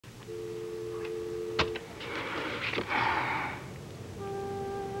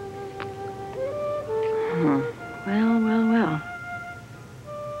Well.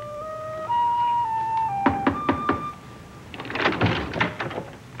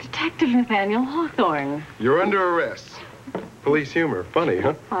 Detective Nathaniel Hawthorne. You're under arrest. Police humor. Funny,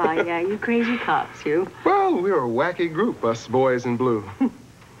 huh? Oh, yeah, you crazy cops, you. Well, we're a wacky group, us boys in blue.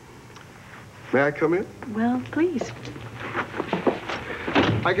 May I come in? Well, please.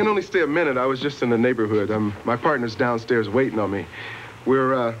 I can only stay a minute. I was just in the neighborhood. My partner's downstairs waiting on me.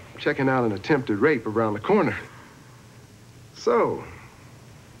 We're checking out an attempted rape around the corner. So,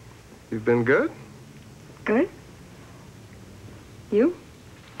 you've been good? Good. You?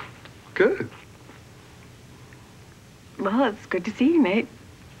 Good. Well, it's good to see you, Nate.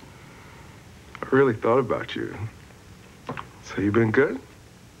 I really thought about you. So you've been good?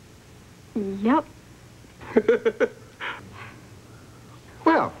 Yep.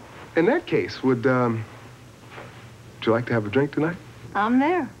 Well, in that case, would you like to have a drink tonight? I'm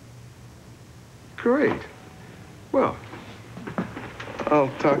there. Great. Well, I'll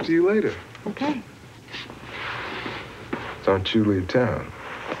talk to you later. Okay. Don't you leave town.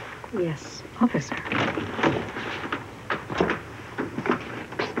 Yes, officer.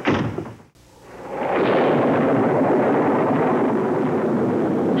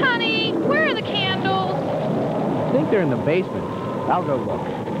 Honey, where are the candles? I think they're in the basement. I'll go look.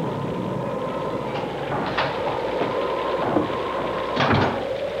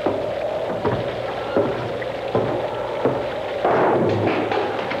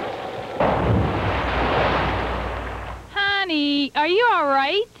 Honey, are you all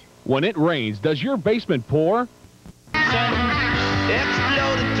right? When it rains, does your basement pour?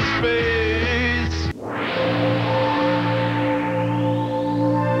 Explode into space.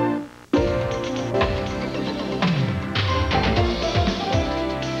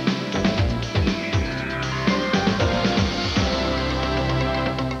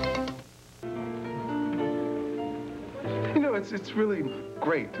 You know, it's really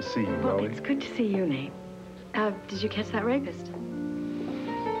great to see you, Well, Molly. it's good to see you, Nate. Did you catch that rapist?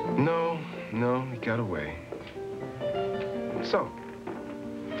 No, he got away. So,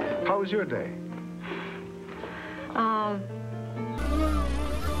 how was your day?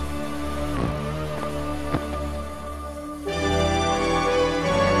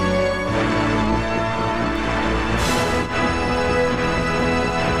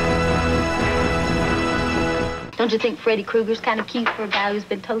 Don't you think Freddy Krueger's kind of cute for a guy who's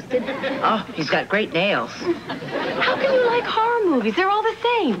been toasted? Oh, he's got great nails. How can you like horror movies? They're all the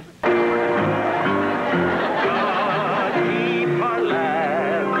same. God keep our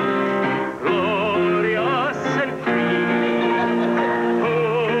land glorious and free.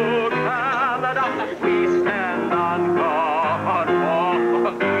 Oh, Canada, we stand on guard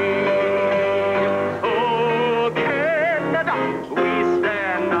for thee. Oh, Canada, we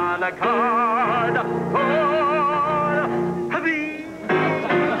stand on guard for thee.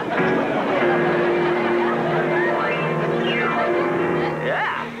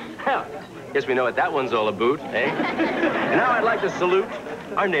 Yeah. Guess we know what that one's all about, eh? Now I'd like to salute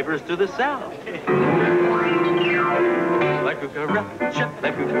our neighbors to the south. La cucaracha,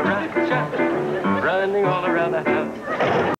 running all around the house.